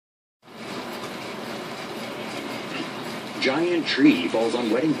Giant tree falls on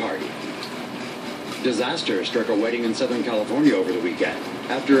wedding party. Disaster struck a wedding in Southern California over the weekend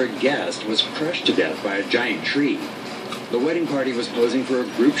after a guest was crushed to death by a giant tree. The wedding party was posing for a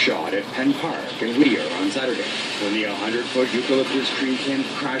group shot at Penn Park in Whittier on Saturday when the 100-foot eucalyptus tree came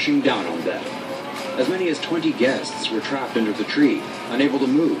crashing down on them. As many as 20 guests were trapped under the tree, unable to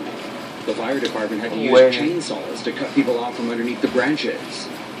move. The fire department had to use chainsaws to cut people off from underneath the branches.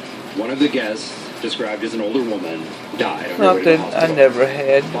 One of the guests, described as an older woman, died on her way to the hospital. I never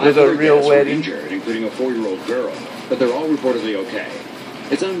had with a real wedding. Injured, including a 4-year-old girl, but they're all reportedly okay.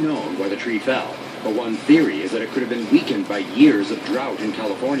 It's unknown why the tree fell, but one theory is that it could have been weakened by years of drought in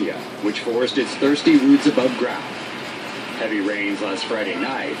California, which forced its thirsty roots above ground. Heavy rains last Friday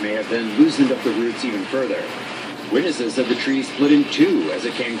night may have then loosened up the roots even further. Witnesses said the tree split in two as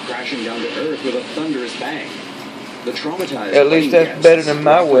it came crashing down to earth with a thunderous bang. The traumatized at least that's better than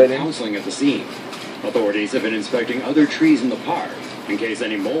my wedding. Counseling at the scene. Authorities have been inspecting other trees in the park in case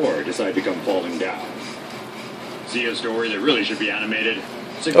any more decide to come falling down. See a story that really should be animated?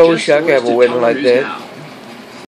 I wish I could have a wedding like that.